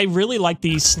 I really like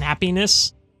the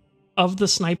snappiness of the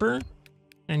sniper.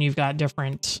 And you've got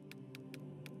different,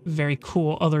 very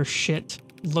cool other shit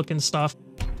looking stuff.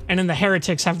 And then the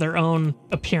heretics have their own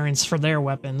appearance for their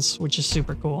weapons, which is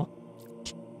super cool.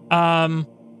 The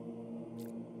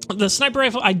sniper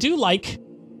rifle, I do like.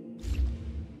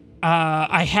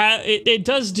 It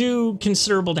does do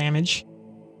considerable damage.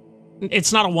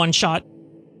 It's not a one-shot,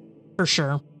 for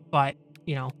sure, but,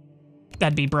 you know,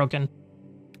 that'd be broken.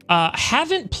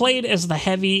 Haven't played as the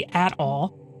heavy at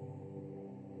all.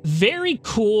 Very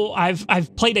cool.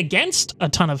 I've played against a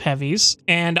ton of heavies,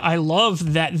 and I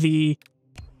love that the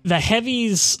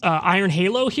heavies Iron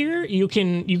Halo here, you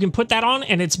can put that on,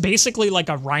 and it's basically like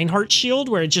a Reinhardt shield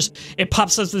where it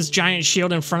pops up this giant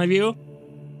shield in front of you,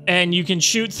 and you can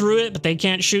shoot through it, but they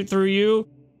can't shoot through you,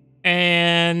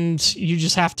 and you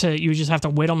just have to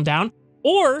whit them down.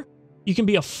 Or you can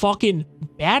be a fucking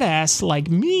badass like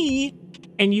me,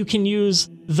 and you can use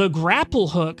the grapple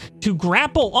hook to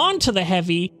grapple onto the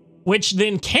heavy, which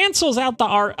then cancels out the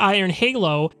Iron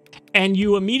Halo, and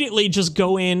you immediately just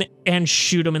go in and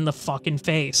shoot them in the fucking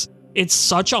face. It's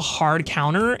such a hard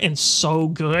counter and so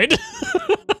good.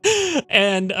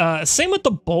 And same with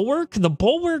the bulwark. The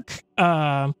bulwark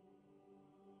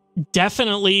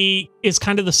definitely is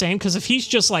kind of the same, because if he's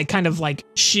just like kind of like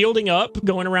shielding up,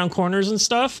 going around corners and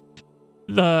stuff,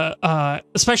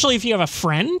 especially if you have a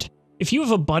friend, if you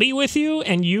have a buddy with you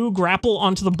and you grapple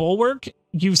onto the bulwark,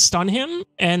 you stun him,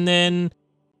 and then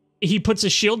he puts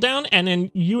his shield down, and then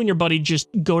you and your buddy just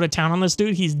go to town on this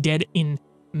dude. He's dead in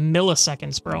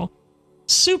milliseconds, bro.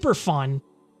 Super fun.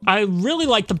 I really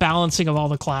like the balancing of all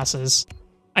the classes.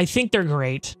 I think they're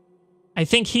great. I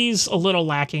think he's a little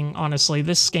lacking, honestly.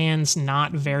 This scan's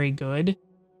not very good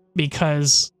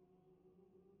because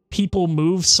people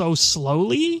move so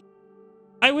slowly,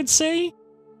 I would say,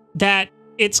 that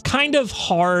it's kind of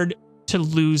hard to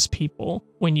lose people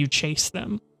when you chase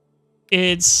them.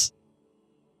 It's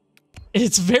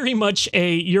very much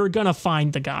you're gonna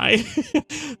find the guy.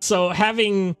 So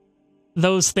having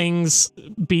those things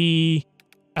be,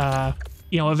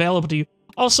 available to you.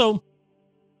 Also,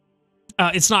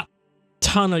 it's not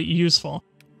ton of useful.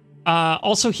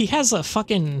 Also, he has a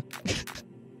fucking...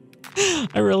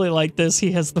 I really like this.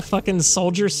 He has the fucking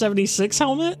Soldier 76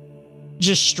 helmet.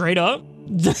 Just straight up.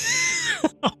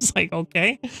 I was like,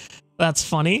 okay, that's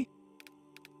funny.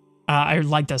 I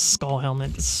like the skull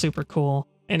helmet. It's super cool,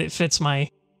 and it fits my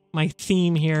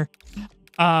theme here.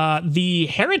 The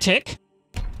heretic,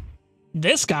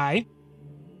 this guy,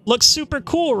 looks super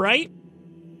cool, right?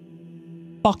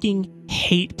 Fucking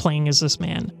hate playing as this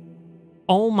man.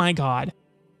 Oh my god,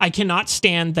 I cannot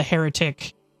stand the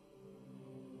heretic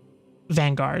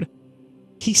Vanguard.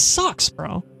 He sucks,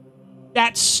 bro.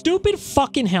 That stupid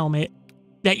fucking helmet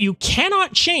that you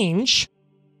cannot change.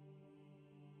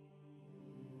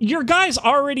 Your guy's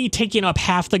already taking up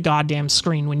half the goddamn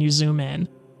screen when you zoom in.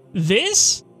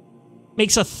 This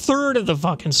makes a third of the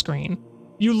fucking screen.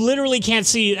 You literally can't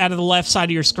see out of the left side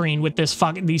of your screen with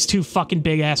these 2 fucking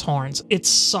big ass horns. It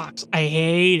sucks. I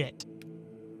hate it.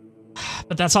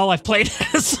 But that's all I've played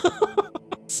as.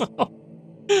 So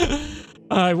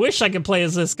I wish I could play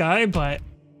as this guy, but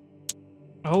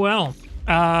oh well.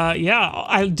 Yeah,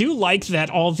 I do like that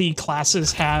all the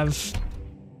classes have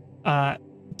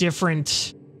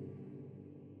different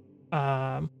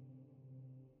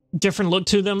look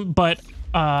to them, but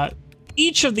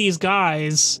each of these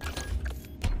guys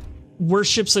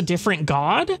worships a different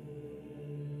god.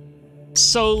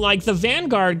 So like the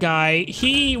Vanguard guy,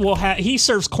 he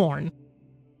serves corn.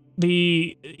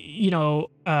 The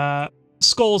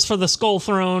skulls for the skull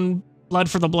throne, blood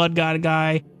for the blood god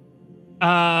guy.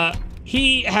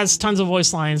 He has tons of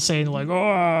voice lines saying like,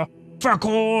 oh, for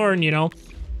corn, you know.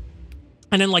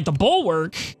 And then like the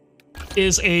bulwark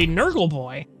is a Nurgle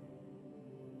boy,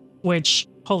 which,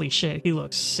 holy shit, he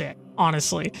looks sick,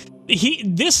 honestly.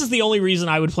 This is the only reason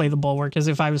I would play the bulwark, is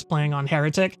if I was playing on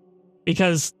heretic,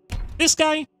 because this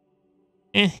guy,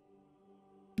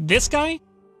 this guy,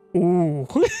 ooh,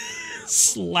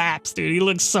 slaps, dude. He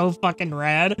looks so fucking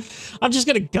rad. I'm just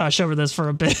gonna gush over this for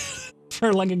a bit.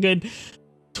 for like a good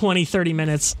 20, 30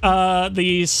 minutes.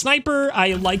 The sniper,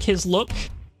 I like his look.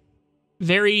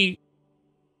 Very,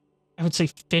 I would say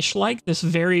fish-like. This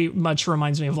very much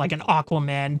reminds me of like an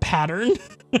Aquaman pattern.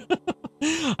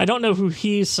 I don't know who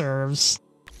he serves.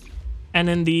 And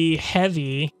then the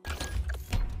heavy,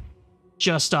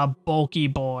 just a bulky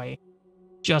boy.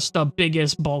 Just the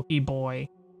biggest bulky boy.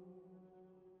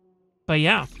 But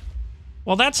yeah.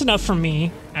 Well, that's enough for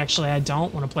me. Actually, I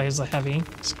don't want to play as the heavy.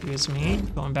 Excuse me.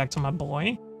 Going back to my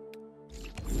boy.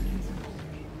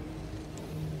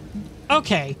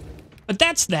 Okay. But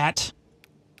that's that.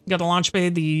 Got the launch bay,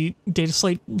 the data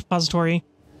slate repository.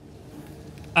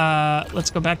 Let's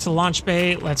go back to the launch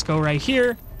bay. Let's go right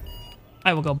here.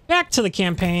 I will go back to the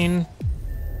campaign.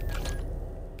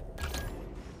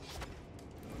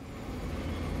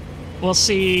 We'll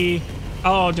see.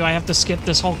 Oh, do I have to skip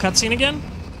this whole cutscene again?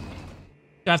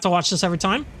 Do I have to watch this every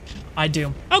time? I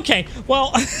do. Okay, well,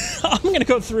 I'm gonna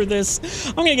go through this.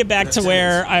 I'm gonna get back to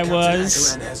where I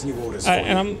was,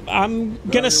 and I'm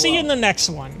gonna see you in the next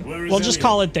one. We'll just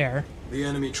call it there. The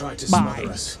enemy tried to smother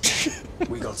us.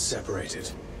 We got separated.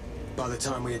 By the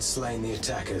time we had slain the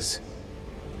attackers,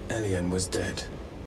 Elian was dead.